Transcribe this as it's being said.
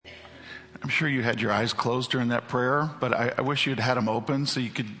sure you had your eyes closed during that prayer, but I wish you'd had them open so you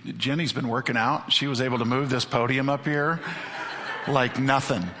could. Jenny's been working out. She was able to move this podium up here like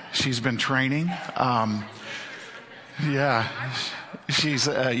nothing. She's been training.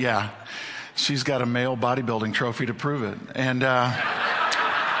 She's got a male bodybuilding trophy to prove it. And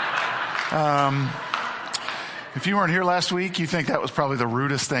if you weren't here last week, you think that was probably the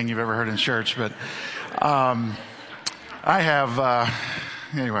rudest thing you've ever heard in church. But I have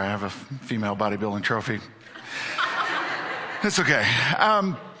a female bodybuilding trophy. It's okay.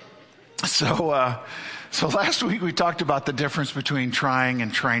 So last week we talked about the difference between trying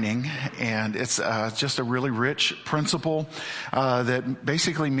and training, and it's just a really rich principle that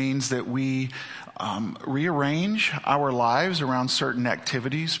basically means that we rearrange our lives around certain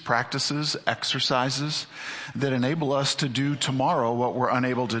activities, practices, exercises that enable us to do tomorrow what we're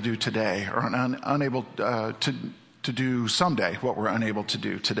unable to do today, or unable to do someday what we're unable to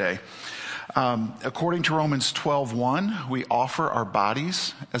do today. According to Romans 12:1, we offer our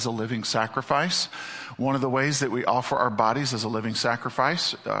bodies as a living sacrifice. One of the ways that we offer our bodies as a living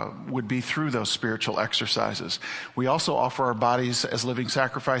sacrifice would be through those spiritual exercises. We also offer our bodies as living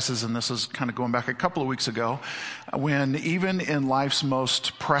sacrifices, and this is kind of going back a couple of weeks ago, when even in life's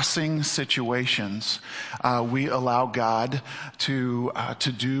most pressing situations, we allow God to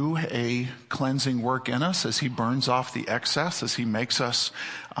do a cleansing work in us as he burns off the excess, as he makes us,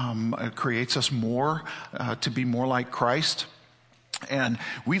 creates us more to be more like Christ. And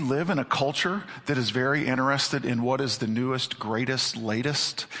we live in a culture that is very interested in what is the newest, greatest,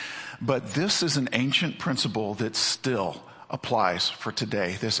 latest. But this is an ancient principle that still applies for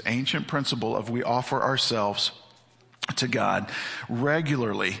today. This ancient principle of we offer ourselves to God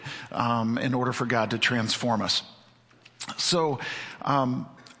regularly in order for God to transform us. So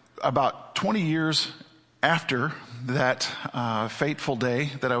about 20 years after that fateful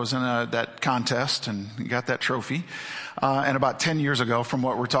day that I was in that contest and got that trophy, and about 10 years ago from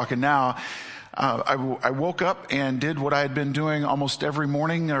what we're talking now, I woke up and did what I had been doing almost every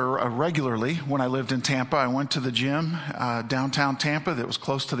morning or regularly when I lived in Tampa. I went to the gym downtown Tampa that was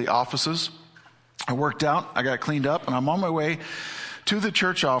close to the offices. I worked out, I got cleaned up, and I'm on my way to the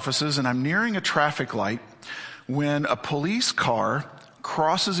church offices, and I'm nearing a traffic light when a police car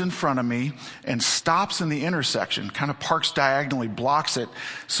crosses in front of me and stops in the intersection, kind of parks diagonally, blocks it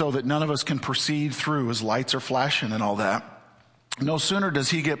so that none of us can proceed through as lights are flashing and all that. No sooner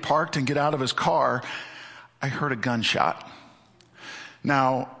does he get parked and get out of his car, I heard a gunshot.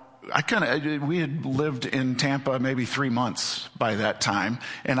 Now, we had lived in Tampa maybe 3 months by that time,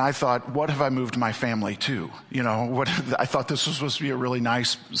 and I thought, what have I moved my family to? I thought this was supposed to be a really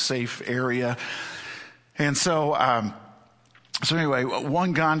nice, safe area. And so anyway,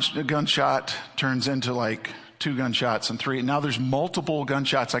 one gunshot turns into like 2 gunshots and 3. Now there's multiple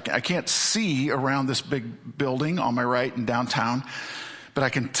gunshots. I can't see around this big building on my right in downtown, but I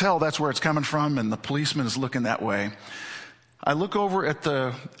can tell that's where it's coming from, and the policeman is looking that way. I look over at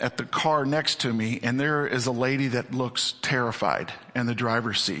the car next to me, and there is a lady that looks terrified in the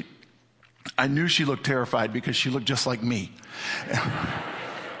driver's seat. I knew she looked terrified because she looked just like me.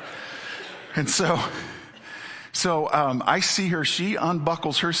 And so I see her, she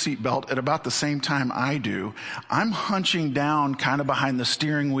unbuckles her seatbelt at about the same time I do. I'm hunching down kind of behind the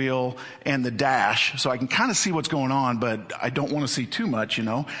steering wheel and the dash so I can kind of see what's going on, but I don't want to see too much,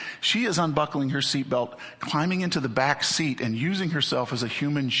 She is unbuckling her seatbelt, climbing into the back seat and using herself as a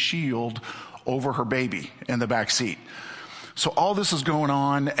human shield over her baby in the back seat. So all this is going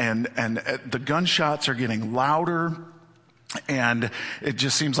on, and the gunshots are getting louder. And it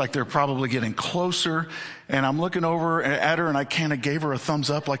just seems like they're probably getting closer. And I'm looking over at her, and I kind of gave her a thumbs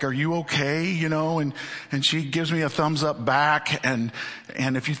up, like, are you okay? And she gives me a thumbs up back. And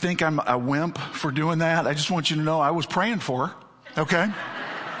if you think I'm a wimp for doing that, I just want you to know I was praying for her. Okay?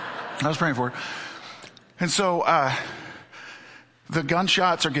 I was praying for her. And so, the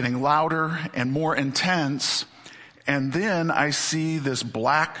gunshots are getting louder and more intense. And then I see this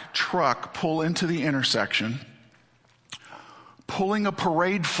black truck pull into the intersection, pulling a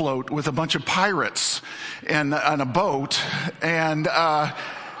parade float with a bunch of pirates and on a boat. And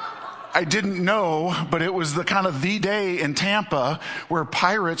I didn't know, but it was the day in Tampa where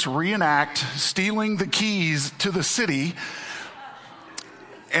pirates reenact stealing the keys to the city.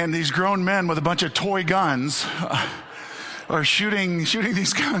 And these grown men with a bunch of toy guns are shooting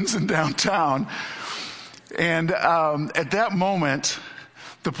these guns in downtown. And at that moment,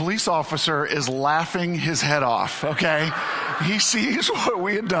 the police officer is laughing his head off, okay? He sees what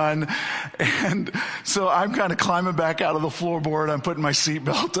we had done. And so I'm kind of climbing back out of the floorboard. I'm putting my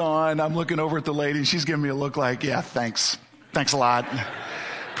seatbelt on. I'm looking over at the lady. She's giving me a look like, yeah, thanks. Thanks a lot.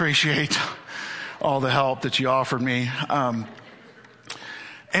 Appreciate all the help that you offered me.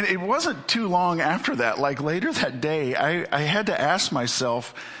 And it wasn't too long after that, like later that day, I had to ask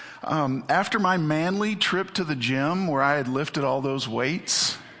myself, after my manly trip to the gym where I had lifted all those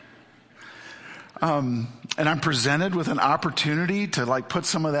weights, and I'm presented with an opportunity to like put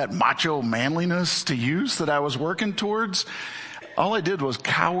some of that macho manliness to use that I was working towards, all I did was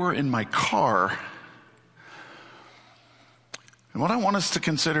cower in my car. And what I want us to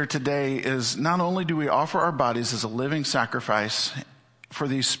consider today is not only do we offer our bodies as a living sacrifice for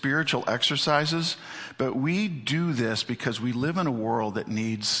these spiritual exercises, but we do this because we live in a world that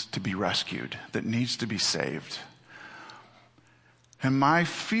needs to be rescued, that needs to be saved. And my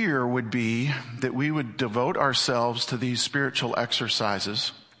fear would be that we would devote ourselves to these spiritual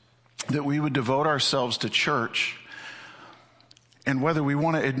exercises, that we would devote ourselves to church, and whether we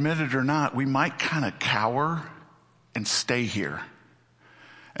want to admit it or not, we might kind of cower and stay here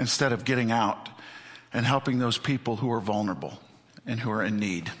instead of getting out and helping those people who are vulnerable and who are in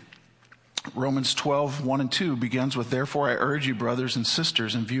need. Romans 12:1-2 begins with, "Therefore I urge you, brothers and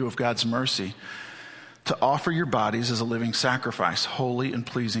sisters, in view of God's mercy, to offer your bodies as a living sacrifice, holy and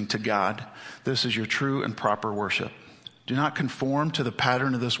pleasing to God. This is your true and proper worship. Do not conform to the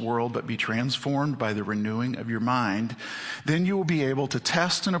pattern of this world, but be transformed by the renewing of your mind. Then you will be able to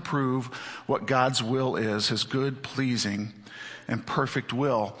test and approve what God's will is, his good, pleasing, and perfect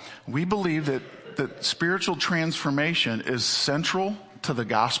will." We believe that spiritual transformation is central to the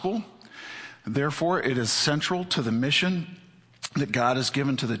gospel. Therefore, it is central to the mission that God has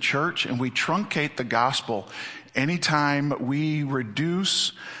given to the church, and we truncate the gospel anytime we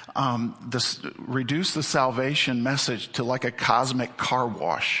reduce the salvation message to like a cosmic car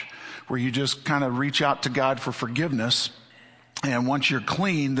wash, where you just kind of reach out to God for forgiveness, and once you're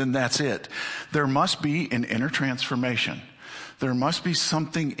clean, then that's it. There must be an inner transformation. There must be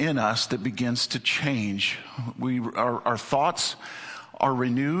something in us that begins to change. Our thoughts are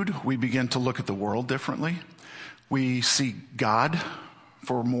renewed. We begin to look at the world differently. We see God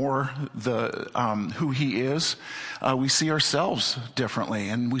for more who he is. We see ourselves differently,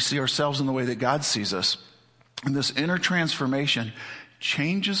 and we see ourselves in the way that God sees us. And this inner transformation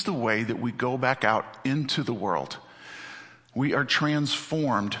changes the way that we go back out into the world. We are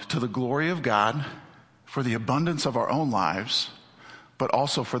transformed to the glory of God for the abundance of our own lives, but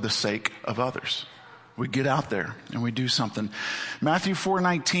also for the sake of others. We get out there and we do something. Matthew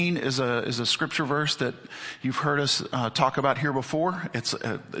 4:19 is a scripture verse that you've heard us talk about here before. It's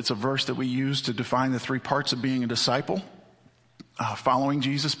a verse that we use to define the three parts of being a disciple: following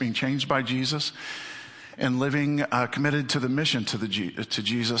Jesus, being changed by Jesus, and living committed to the mission to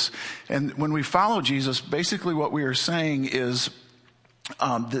Jesus. And when we follow Jesus, basically what we are saying is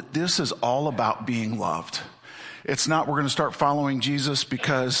that this is all about being loved. It's not we're going to start following Jesus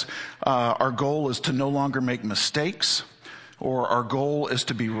because our goal is to no longer make mistakes, or our goal is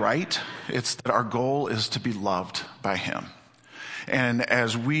to be right. It's that our goal is to be loved by him. And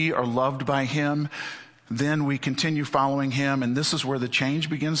as we are loved by him, then we continue following him, and this is where the change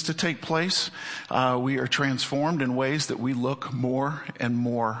begins to take place. We are transformed in ways that we look more and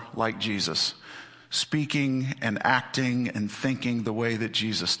more like Jesus, speaking and acting and thinking the way that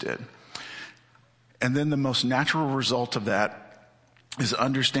Jesus did. And then the most natural result of that is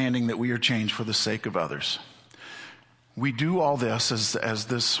understanding that we are changed for the sake of others. We do all this, as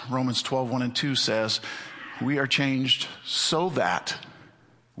this Romans 12:1-2 says, we are changed so that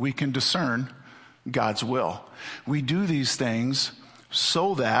we can discern God's will. We do these things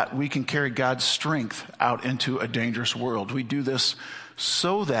so that we can carry God's strength out into a dangerous world. We do this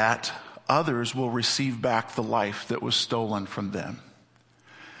so that others will receive back the life that was stolen from them.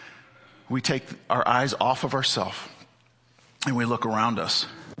 We take our eyes off of ourselves and we look around us.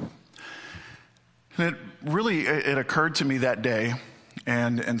 And it occurred to me that day,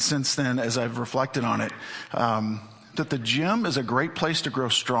 and since then, as I've reflected on it, that the gym is a great place to grow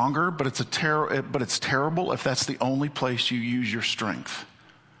stronger, but it's terrible if that's the only place you use your strength.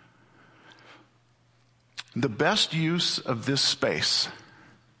 The best use of this space,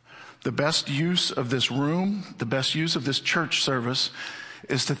 the best use of this room, the best use of this church service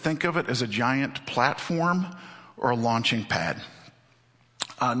is to think of it as a giant platform or a launching pad.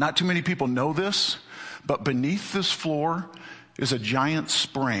 Not too many people know this, but beneath this floor is a giant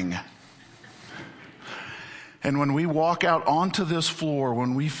spring. And when we walk out onto this floor,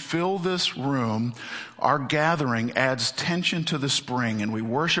 when we fill this room, our gathering adds tension to the spring, and we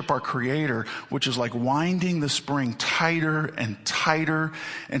worship our Creator, which is like winding the spring tighter and tighter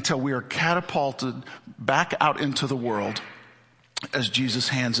until we are catapulted back out into the world as Jesus'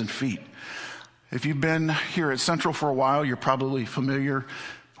 hands and feet. If you've been here at Central for a while, you're probably familiar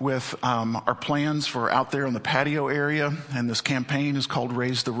with our plans for out there in the patio area, and this campaign is called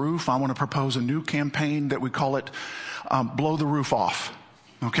Raise the Roof. I want to propose a new campaign that we call it Blow the Roof Off,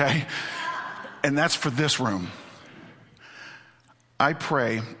 okay? And that's for this room. I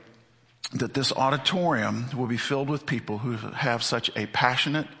pray that this auditorium will be filled with people who have such a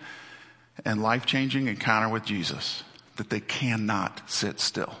passionate and life-changing encounter with Jesus that they cannot sit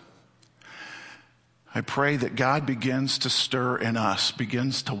still. I pray that God begins to stir in us,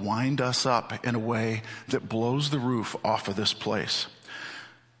 begins to wind us up in a way that blows the roof off of this place.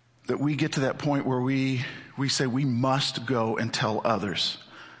 That we get to that point where we say we must go and tell others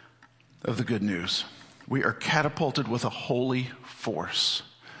of the good news. We are catapulted with a holy force.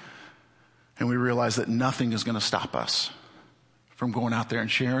 And we realize that nothing is going to stop us from going out there and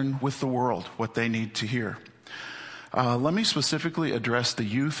sharing with the world what they need to hear. Let me specifically address the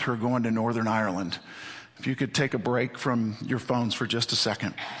youth who are going to Northern Ireland. If you could take a break from your phones for just a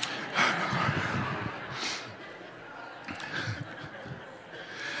second.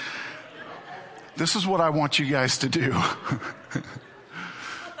 This is what I want you guys to do.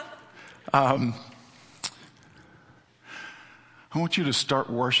 I want you to start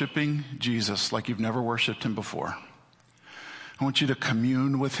worshiping Jesus like you've never worshiped him before. I want you to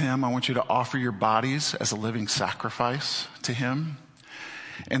commune with him. I want you to offer your bodies as a living sacrifice to him.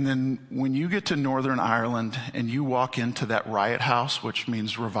 And then when you get to Northern Ireland and you walk into that riot house, which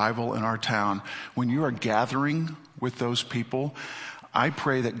means revival in our town, when you are gathering with those people, I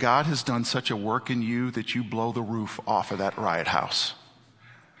pray that God has done such a work in you that you blow the roof off of that riot house.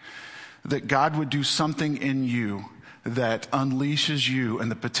 That God would do something in you that unleashes you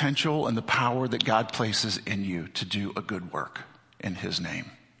and the potential and the power that God places in you to do a good work in his name.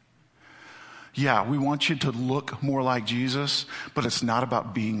 Yeah, we want you to look more like Jesus, but it's not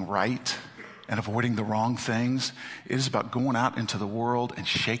about being right and avoiding the wrong things. It is about going out into the world and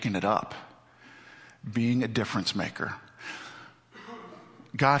shaking it up, being a difference maker.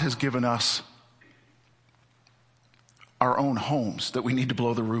 God has given us our own homes that we need to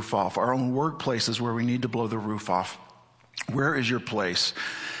blow the roof off, our own workplaces where we need to blow the roof off. Where is your place?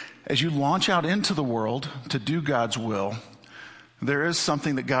 As you launch out into the world to do God's will, there is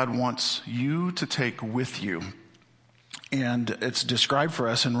something that God wants you to take with you. And it's described for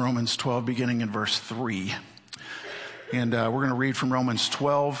us in Romans 12, beginning in verse 3. And we're going to read from Romans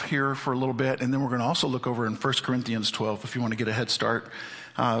 12 here for a little bit. And then we're going to also look over in 1 Corinthians 12 if you want to get a head start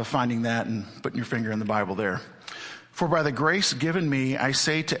finding that and putting your finger in the Bible there. For by the grace given me, I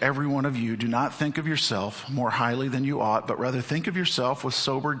say to every one of you, do not think of yourself more highly than you ought, but rather think of yourself with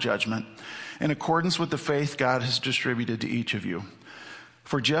sober judgment in accordance with the faith God has distributed to each of you.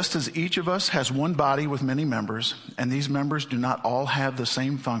 For just as each of us has one body with many members, and these members do not all have the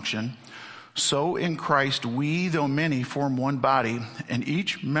same function, so in Christ we, though many, form one body, and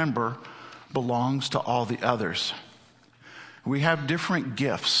each member belongs to all the others. We have different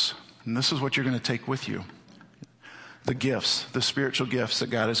gifts, and this is what you're going to take with you. The gifts, the spiritual gifts that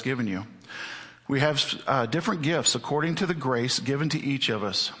God has given you. We have different gifts according to the grace given to each of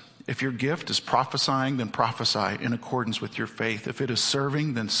us. If your gift is prophesying, then prophesy in accordance with your faith. If it is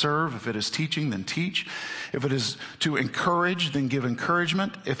serving, then serve. If it is teaching, then teach. If it is to encourage, then give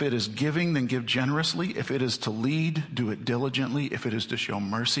encouragement. If it is giving, then give generously. If it is to lead, do it diligently. If it is to show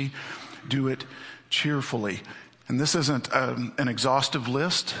mercy, do it cheerfully. And this isn't an exhaustive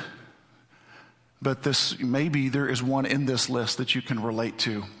list, but maybe there is one in this list that you can relate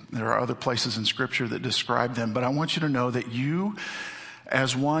to. There are other places in Scripture that describe them, but I want you to know that you,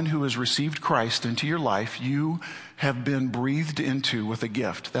 as one who has received Christ into your life, you have been breathed into with a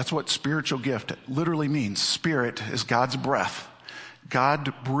gift. That's what spiritual gift literally means. Spirit is God's breath.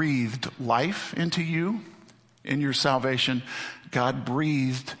 God breathed life into you in your salvation. God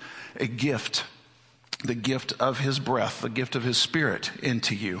breathed a gift, the gift of his breath, the gift of his Spirit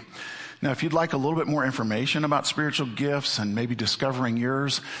into you. Now, if you'd like a little bit more information about spiritual gifts and maybe discovering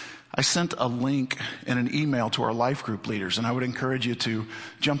yours, I sent a link in an email to our life group leaders, and I would encourage you to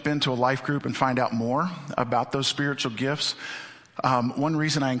jump into a life group and find out more about those spiritual gifts. One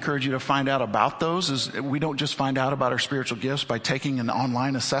reason I encourage you to find out about those is we don't just find out about our spiritual gifts by taking an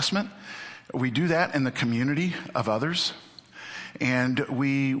online assessment. We do that in the community of others. And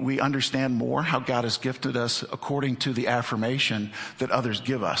we understand more how God has gifted us according to the affirmation that others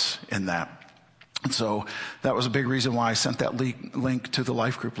give us in that. And so that was a big reason why I sent that link to the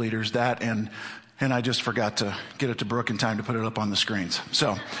life group leaders, and I just forgot to get it to Brooke in time to put it up on the screens.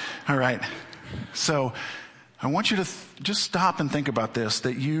 So, all right. So I want you to just stop and think about this,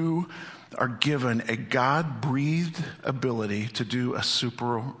 that you are given a God-breathed ability to do a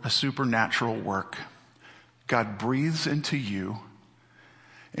supernatural work. God breathes into you,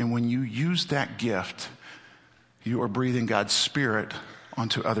 And when you use that gift, you are breathing God's Spirit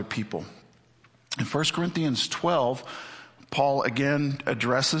onto other people. In 1 Corinthians 12, Paul again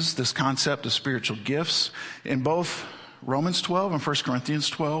addresses this concept of spiritual gifts. In both Romans 12 and 1 Corinthians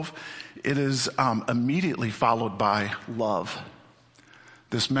 12, it is immediately followed by love.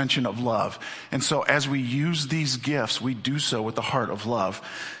 This mention of love. And so as we use these gifts, we do so with the heart of love.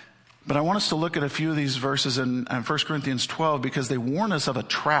 But I want us to look at a few of these verses in 1 Corinthians 12 because they warn us of a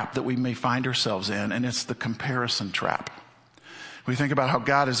trap that we may find ourselves in, and it's the comparison trap. We think about how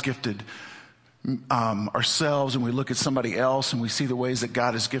God has gifted ourselves, and we look at somebody else and we see the ways that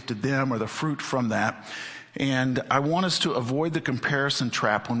God has gifted them or the fruit from that. And I want us to avoid the comparison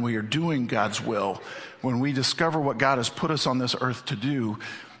trap when we are doing God's will. When we discover what God has put us on this earth to do,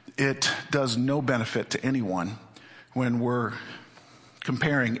 it does no benefit to anyone when we're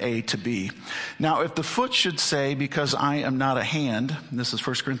comparing A to B. Now, if the foot should say, because I am not a hand, and this is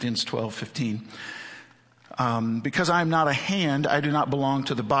 1 Corinthians 12:15, because I am not a hand, I do not belong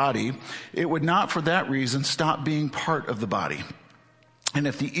to the body, it would not for that reason stop being part of the body. And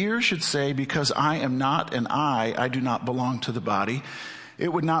if the ear should say, because I am not an eye, I do not belong to the body,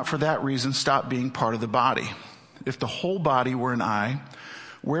 it would not for that reason stop being part of the body. If the whole body were an eye,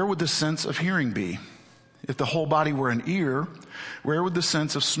 where would the sense of hearing be? If the whole body were an ear, where would the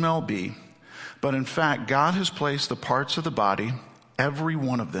sense of smell be? But in fact, God has placed the parts of the body, every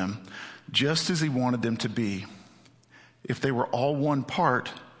one of them, just as he wanted them to be. If they were all one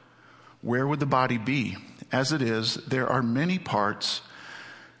part, where would the body be? As it is, there are many parts,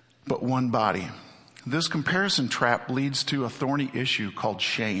 but one body. This comparison trap leads to a thorny issue called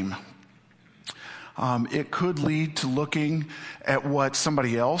shame. It could lead to looking at what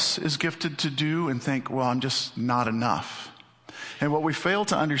somebody else is gifted to do and think, well, I'm just not enough. And what we fail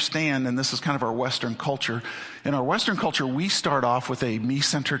to understand, and this is kind of our Western culture, in our Western culture, we start off with a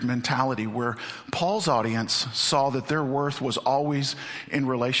me-centered mentality where Paul's audience saw that their worth was always in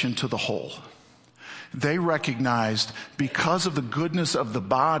relation to the whole. They recognized because of the goodness of the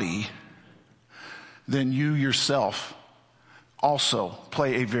body, then you yourself also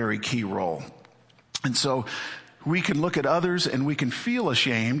play a very key role. And so we can look at others and we can feel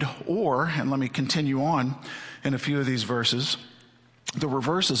ashamed, or, and let me continue on in a few of these verses, the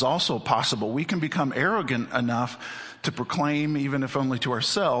reverse is also possible. We can become arrogant enough to proclaim, even if only to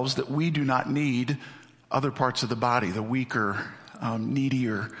ourselves, that we do not need other parts of the body, the weaker,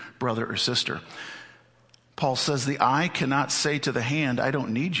 needier brother or sister. Paul says the eye cannot say to the hand, I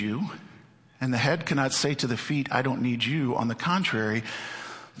don't need you. And the head cannot say to the feet, I don't need you. On the contrary,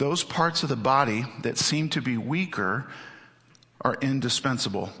 those parts of the body that seem to be weaker are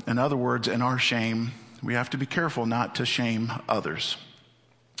indispensable. In other words, in our shame, we have to be careful not to shame others.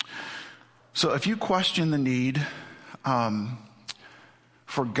 So if you question the need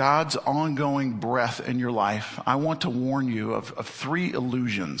for God's ongoing breath in your life, I want to warn you of three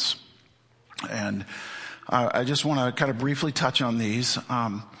illusions. And I just want to kind of briefly touch on these.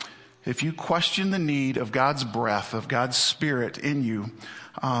 If you question the need of God's breath, of God's Spirit in you,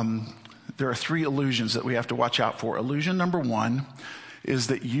 there are three illusions that we have to watch out for. Illusion number one is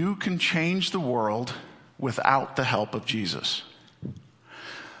that you can change the world without the help of Jesus.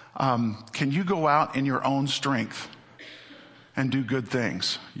 Can you go out in your own strength and do good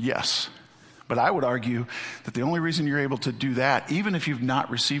things? Yes. But I would argue that the only reason you're able to do that, even if you've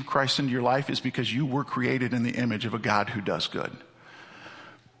not received Christ into your life, is because you were created in the image of a God who does good.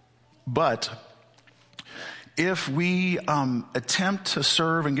 But if we attempt to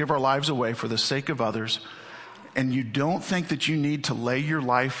serve and give our lives away for the sake of others, and you don't think that you need to lay your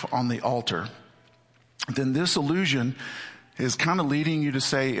life on the altar, then this illusion is kind of leading you to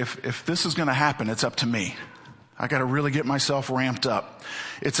say, if this is going to happen, it's up to me. I got to really get myself ramped up.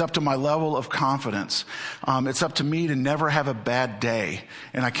 It's up to my level of confidence. It's up to me to never have a bad day,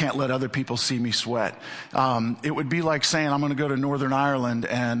 and I can't let other people see me sweat. It would be like saying, I'm going to go to Northern Ireland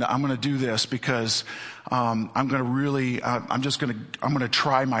and I'm going to do this because I'm going to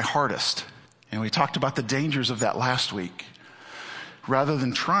try my hardest. And we talked about the dangers of that last week. Rather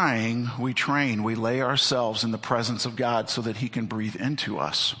than trying, we train. We lay ourselves in the presence of God so that he can breathe into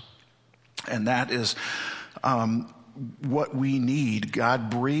us. And that is what we need. God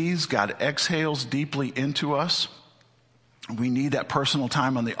breathes, God exhales deeply into us. We need that personal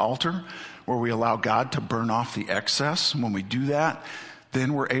time on the altar where we allow God to burn off the excess. And when we do that,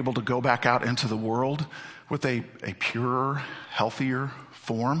 then we're able to go back out into the world with a purer, healthier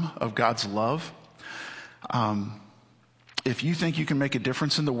form of God's love. If you think you can make a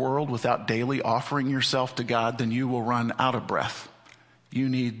difference in the world without daily offering yourself to God, then you will run out of breath. You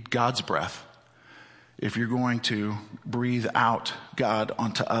need God's breath. if you're going to breathe out God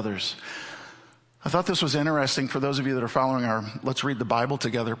onto others. I thought this was interesting for those of you that are following our Let's Read the Bible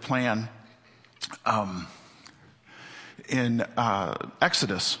Together plan. In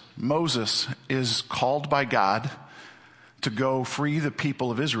Exodus, Moses is called by God to go free the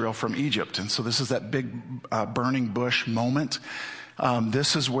people of Israel from Egypt. And so this is that big burning bush moment.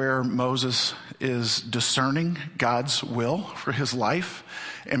 This is where Moses is discerning God's will for his life.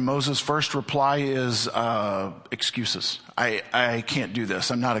 And Moses' first reply is excuses. I can't do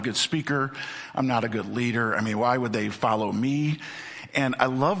this. I'm not a good speaker. I'm not a good leader. I mean, why would they follow me? And I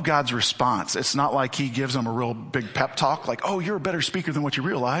love God's response. It's not like he gives them a real big pep talk, like, oh, you're a better speaker than what you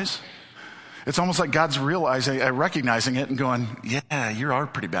realize. It's almost like God's recognizing it and going, yeah, you are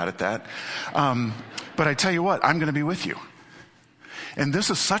pretty bad at that. But I tell you what, I'm going to be with you. And this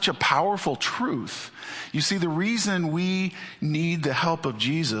is such a powerful truth. You see, the reason we need the help of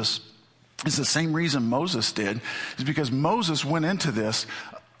Jesus is the same reason Moses did, is because Moses went into this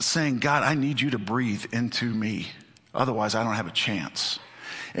saying, God, I need you to breathe into me. Otherwise, I don't have a chance.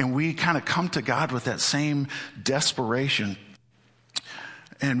 And we kind of come to God with that same desperation.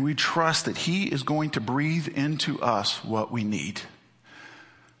 And we trust that he is going to breathe into us what we need.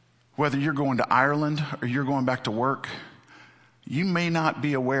 Whether you're going to Ireland or you're going back to work, you may not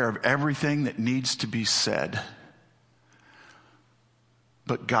be aware of everything that needs to be said.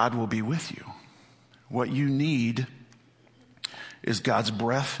 But God will be with you. What you need is God's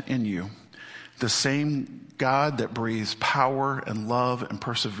breath in you. The same God that breathes power and love and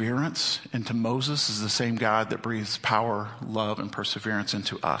perseverance into Moses is the same God that breathes power, love, and perseverance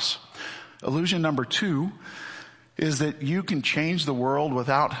into us. Illusion number 2 is that you can change the world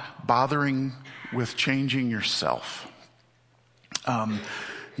without bothering with changing yourself.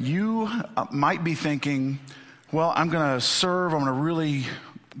 You might be thinking, well, I'm going to serve, I'm going to really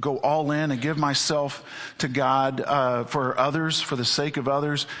go all in and give myself to God for others, for the sake of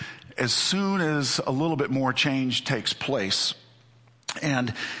others, as soon as a little bit more change takes place.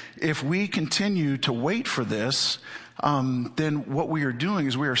 And if we continue to wait for this, then what we are doing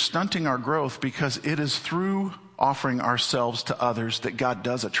is we are stunting our growth, because it is through offering ourselves to others that God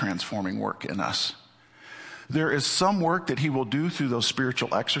does a transforming work in us. There is some work that he will do through those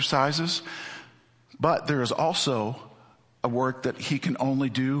spiritual exercises, but there is also a work that he can only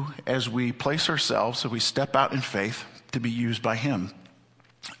do as we place ourselves, so we step out in faith to be used by him.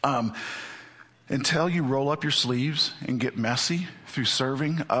 Until you roll up your sleeves and get messy through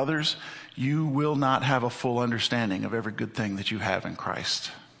serving others, you will not have a full understanding of every good thing that you have in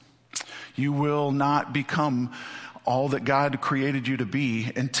Christ. You will not become all that God created you to be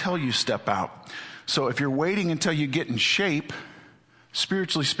until you step out. So if you're waiting until you get in shape,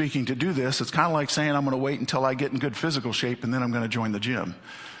 spiritually speaking, to do this, it's kind of like saying, I'm going to wait until I get in good physical shape and then I'm going to join the gym.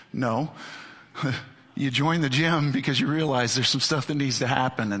 No. You join the gym because you realize there's some stuff that needs to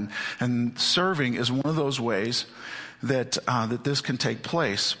happen, and serving is one of those ways that this can take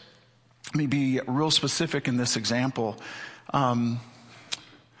place. Let me be real specific in this example.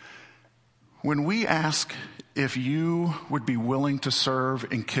 When we ask if you would be willing to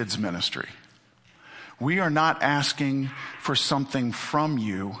serve in kids ministry, we are not asking for something from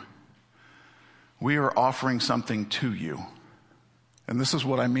you. We are offering something to you. And this is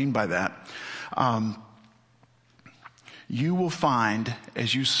what I mean by that. You will find,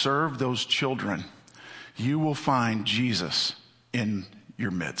 as you serve those children, you will find Jesus in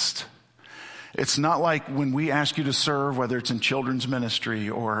your midst. It's not like when we ask you to serve, whether it's in children's ministry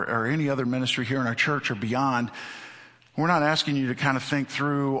or any other ministry here in our church or beyond, we're not asking you to kind of think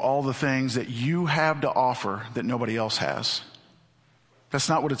through all the things that you have to offer that nobody else has. That's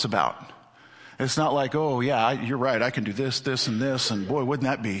not what it's about. It's not like, oh yeah, you're right, I can do this, this, and this, and boy, wouldn't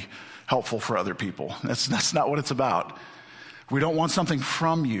that be helpful for other people. That's not what it's about. We don't want something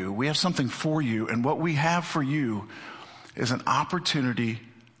from you. We have something for you, and what we have for you is an opportunity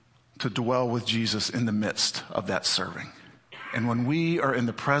to dwell with Jesus in the midst of that serving. And when we are in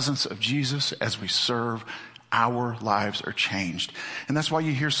the presence of Jesus as we serve, our lives are changed. And that's why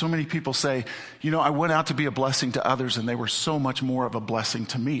you hear so many people say, you know, I went out to be a blessing to others and they were so much more of a blessing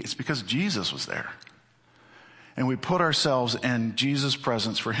to me. It's because Jesus was there. And we put ourselves in Jesus'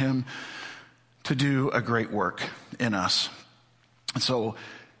 presence for him to do a great work in us. And so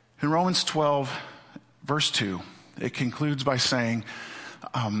in Romans 12, verse 2, it concludes by saying,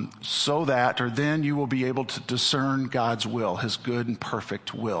 so that, or then you will be able to discern God's will, his good and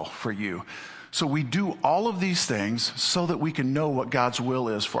perfect will for you. So we do all of these things so that we can know what God's will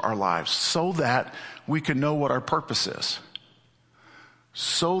is for our lives, so that we can know what our purpose is,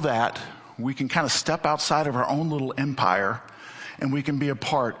 so that we can kind of step outside of our own little empire and we can be a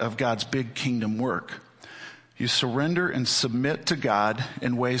part of God's big kingdom work. You surrender and submit to God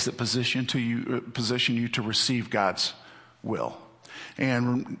in ways that position you to receive God's will.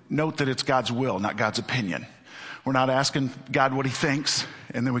 And note that it's God's will, not God's opinion. We're not asking God what he thinks,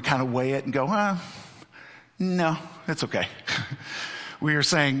 and then we kind of weigh it and go, no, it's okay. We are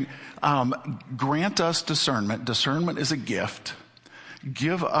saying, grant us discernment. Discernment is a gift.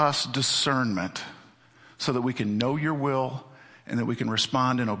 Give us discernment so that we can know your will and that we can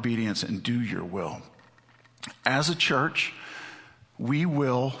respond in obedience and do your will. As a church, we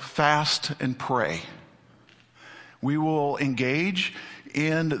will fast and pray. We will engage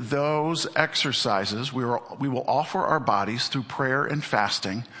in those exercises. We will offer our bodies through prayer and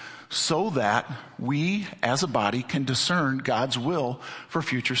fasting so that we as a body can discern God's will for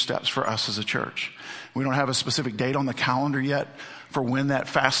future steps for us as a church. We don't have a specific date on the calendar yet for when that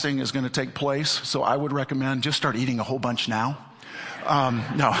fasting is going to take place, so I would recommend just start eating a whole bunch now.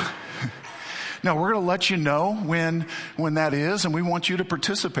 No, we're going to let you know when that is, and we want you to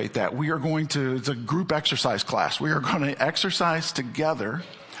participate that. It's a group exercise class. We are going to exercise together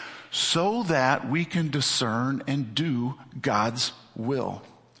so that we can discern and do God's will.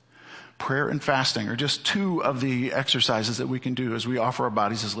 Prayer and fasting are just two of the exercises that we can do as we offer our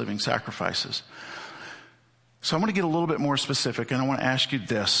bodies as living sacrifices. So I'm going to get a little bit more specific, and I want to ask you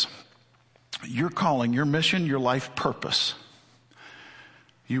this. Your calling, your mission, your life purpose.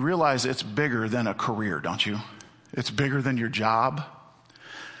 You realize it's bigger than a career, don't you? It's bigger than your job.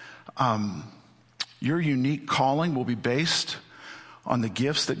 Your unique calling will be based on the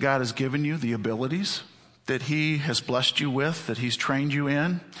gifts that God has given you, the abilities that he has blessed you with, that he's trained you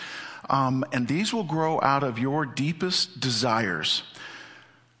in. And these will grow out of your deepest desires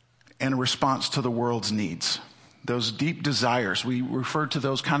in response to the world's needs. Those deep desires, we refer to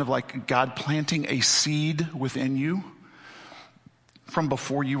those kind of like God planting a seed within you. From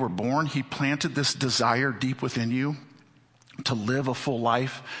before you were born, he planted this desire deep within you to live a full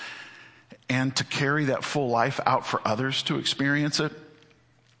life and to carry that full life out for others to experience it.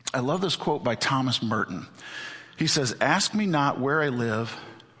 I love this quote by Thomas Merton. He says, "Ask me not where I live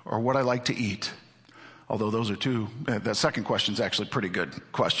or what I like to eat." Although those are two, that second question is actually a pretty good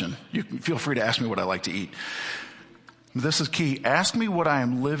question. You can feel free to ask me what I like to eat. This is key. Ask me what I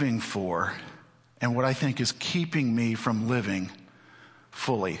am living for and what I think is keeping me from living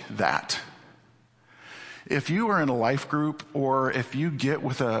fully that. If you are in a life group or if you get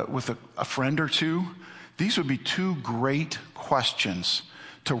with a friend or two, these would be two great questions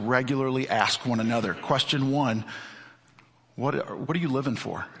to regularly ask one another. Question one, what are you living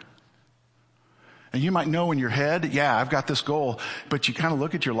for? And you might know in your head, yeah, I've got this goal, but you kind of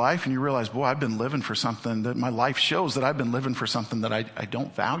look at your life and you realize, boy, I've been living for something that my life shows that I've been living for something that I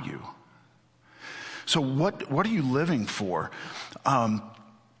don't value. So what are you living for?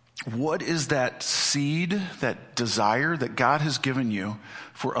 What is that seed, that desire that God has given you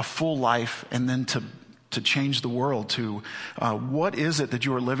for a full life and then to change the world to? What is it that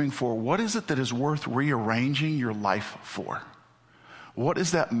you are living for? What is it that is worth rearranging your life for? What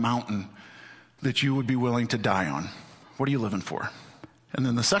is that mountain that you would be willing to die on? What are you living for? And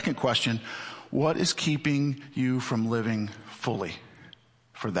then the second question, what is keeping you from living fully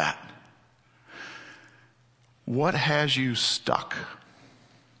for that? What has you stuck?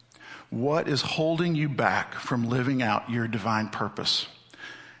 What is holding you back from living out your divine purpose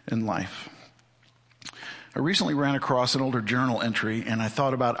in life? I recently ran across an older journal entry and I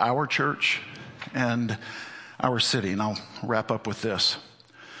thought about our church and our city, and I'll wrap up with this.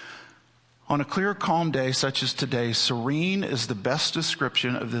 On a clear, calm day such as today, serene is the best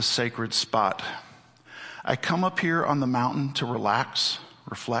description of this sacred spot. I come up here on the mountain to relax,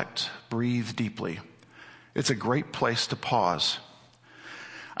 reflect, breathe deeply. It's a great place to pause.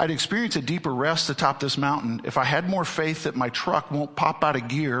 I'd experience a deeper rest atop this mountain if I had more faith that my truck won't pop out of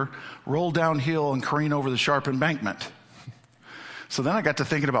gear, roll downhill, and careen over the sharp embankment. So then I got to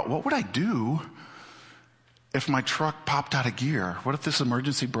thinking about, what would I do if my truck popped out of gear? What if this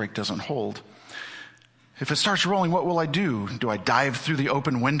emergency brake doesn't hold? If it starts rolling, what will I do? Do I dive through the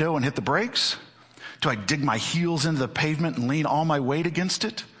open window and hit the brakes? Do I dig my heels into the pavement and lean all my weight against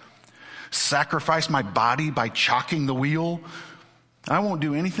it? Sacrifice my body by chocking the wheel? I won't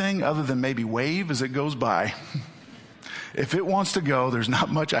do anything other than maybe wave as it goes by. If it wants to go, there's not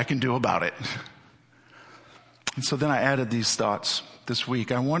much I can do about it. And so then I added these thoughts this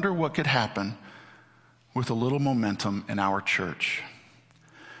week. I wonder what could happen with a little momentum in our church.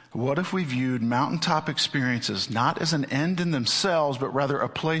 What if we viewed mountaintop experiences not as an end in themselves, but rather a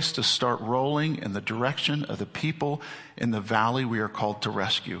place to start rolling in the direction of the people in the valley we are called to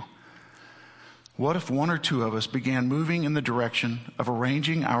rescue? What if one or two of us began moving in the direction of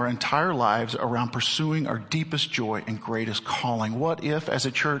arranging our entire lives around pursuing our deepest joy and greatest calling? What if, as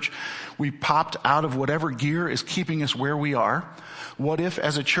a church, we popped out of whatever gear is keeping us where we are? What if,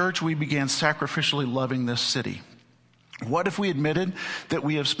 as a church, we began sacrificially loving this city? What if we admitted that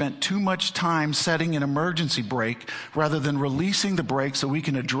we have spent too much time setting an emergency brake rather than releasing the brake so we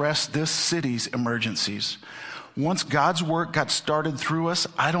can address this city's emergencies? Once God's work got started through us,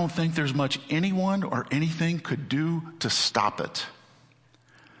 I don't think there's much anyone or anything could do to stop it.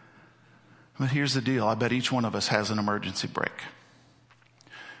 But here's the deal. I bet each one of us has an emergency brake.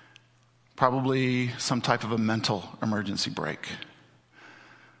 Probably some type of a mental emergency brake.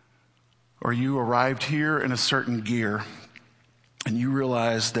 Or you arrived here in a certain gear and you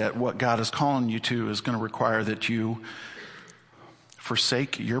realize that what God is calling you to is going to require that you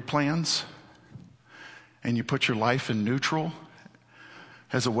forsake your plans and you put your life in neutral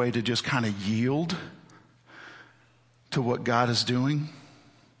as a way to just kind of yield to what God is doing.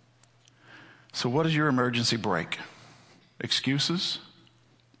 So what is your emergency brake? Excuses?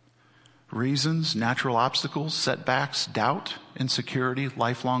 Reasons, natural obstacles, setbacks, doubt, insecurity,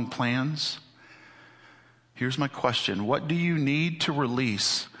 lifelong plans? Here's my question. What do you need to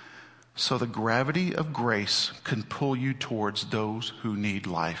release so the gravity of grace can pull you towards those who need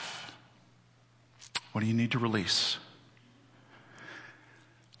life? What do you need to release?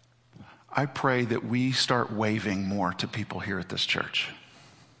 I pray that we start waving more to people here at this church.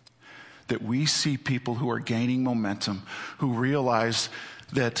 That we see people who are gaining momentum, who realize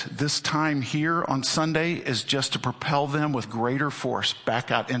that this time here on Sunday is just to propel them with greater force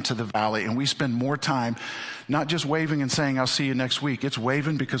back out into the valley. And we spend more time not just waving and saying, I'll see you next week. It's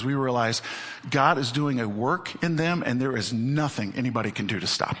waving because we realize God is doing a work in them and there is nothing anybody can do to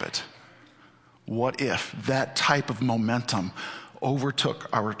stop it. What if that type of momentum overtook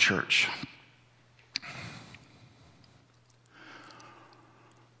our church?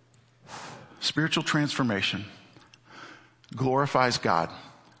 Spiritual transformation glorifies God.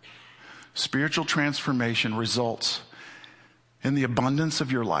 Spiritual transformation results in the abundance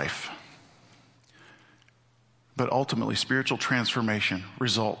of your life. But ultimately, spiritual transformation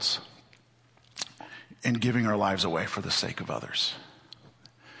results in giving our lives away for the sake of others.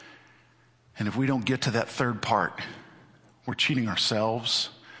 And if we don't get to that third part, we're cheating ourselves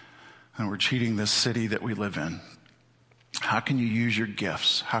and we're cheating this city that we live in. How can you use your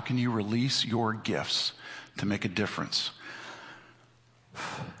gifts? How can you release your gifts to make a difference?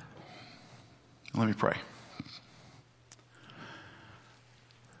 Let me pray.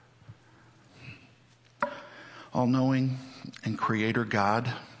 All-knowing and creator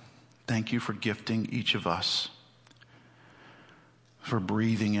God, thank you for gifting each of us, for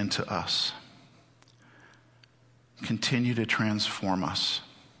breathing into us. Continue to transform us.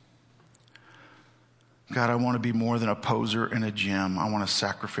 God, I want to be more than a poser in a gym. I want to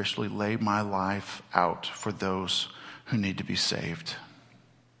sacrificially lay my life out for those who need to be saved.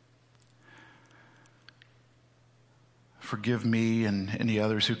 Forgive me and any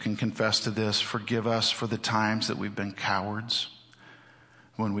others who can confess to this. Forgive us for the times that we've been cowards,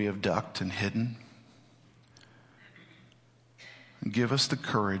 when we have ducked and hidden. Give us the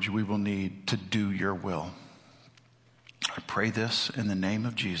courage we will need to do your will. I pray this in the name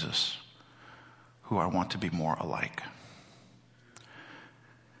of Jesus, who I want to be more alike.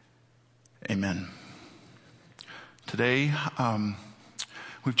 Amen. Today,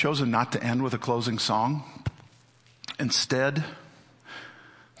 we've chosen not to end with a closing song. Instead,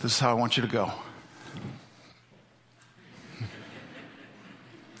 this is how I want you to go.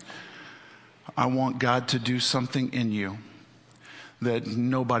 I want God to do something in you that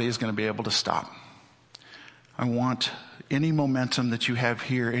nobody is going to be able to stop. I want any momentum that you have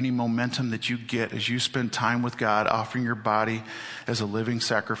here, any momentum that you get as you spend time with God, offering your body as a living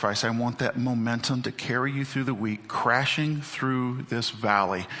sacrifice, I want that momentum to carry you through the week, crashing through this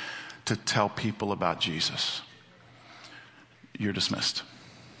valley to tell people about Jesus. You're dismissed.